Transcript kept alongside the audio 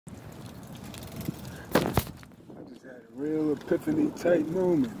Real epiphany type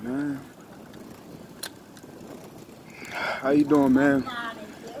moment, man. How you doing, man?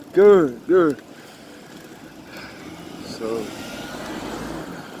 Good, good. So,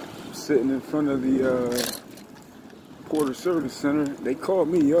 I'm sitting in front of the Porter Service Center. They called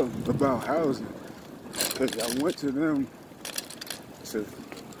me up about housing because I went to them to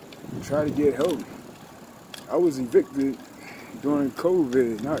try to get help. I was evicted during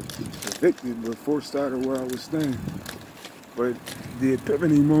COVID, not evicted, but forced out of where I was staying. But the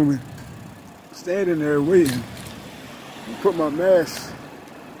epiphany moment, standing there waiting, and put my mask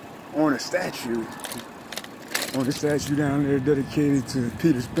on a statue down there dedicated to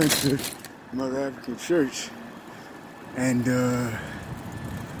Peter Spencer, Mother African Church, and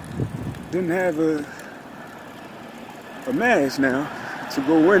didn't have a mask now to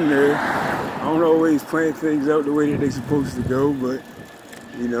go in there. I don't always plan things out the way that they're supposed to go, but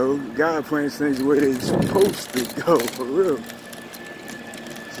you know, God plans things the way they're supposed to go, for real.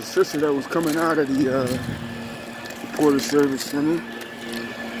 It's a sister that was coming out of the Porter Service Center,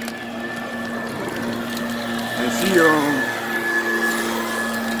 and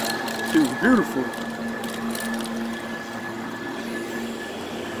she was beautiful.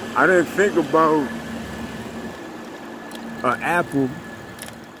 I didn't think about an apple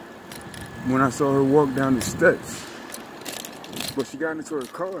when I saw her walk down the steps, but she got into her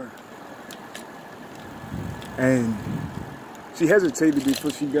car and she hesitated before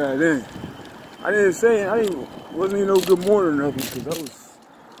she got in. Wasn't even no good morning or nothing, because I was,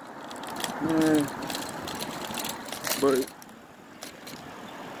 man. But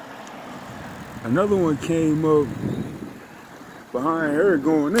another one came up behind her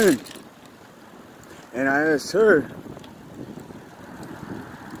going in, and I asked her,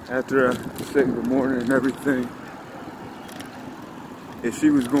 after I said good morning and everything, if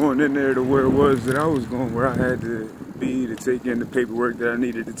she was going in there to where it was that I was going, where I had to be to take in the paperwork that I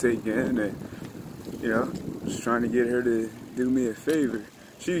needed to take in, and you know, just trying to get her to do me a favor.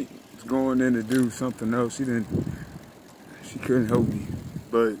 She was going in to do something else. She couldn't help me,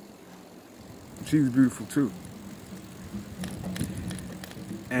 but she was beautiful too.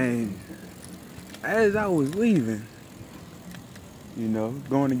 And as I was leaving, you know,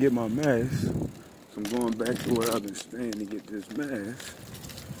 going to get my mask, so I'm going back to where I've been staying to get this mask.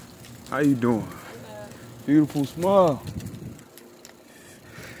 How you doing? Beautiful smile.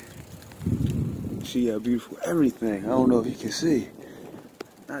 She had beautiful everything. I don't know if you can see.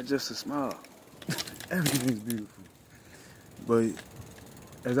 Not just a smile. Everything's beautiful. But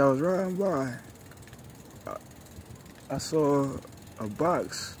as I was riding by, I saw a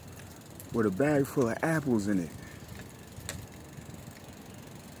box with a bag full of apples in it.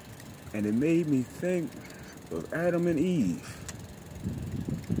 And it made me think of Adam and Eve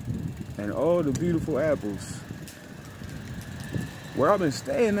and all the beautiful apples. Where I've been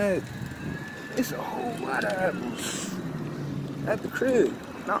staying at, it's a whole lot of apples at the crib.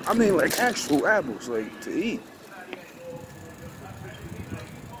 Now, I mean, like actual apples, like to eat.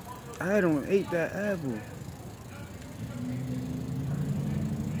 I don't ate that apple.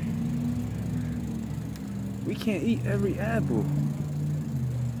 We can't eat every apple.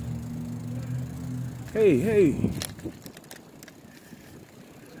 Hey.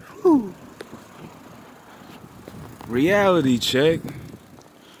 Whew. Reality check.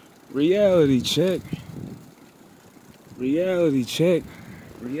 Reality check. Reality check.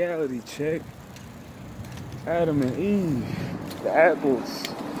 Reality check. Adam and Eve. The apples.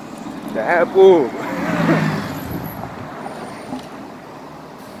 The apple.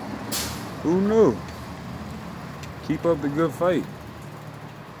 Who knew? Keep up the good fight.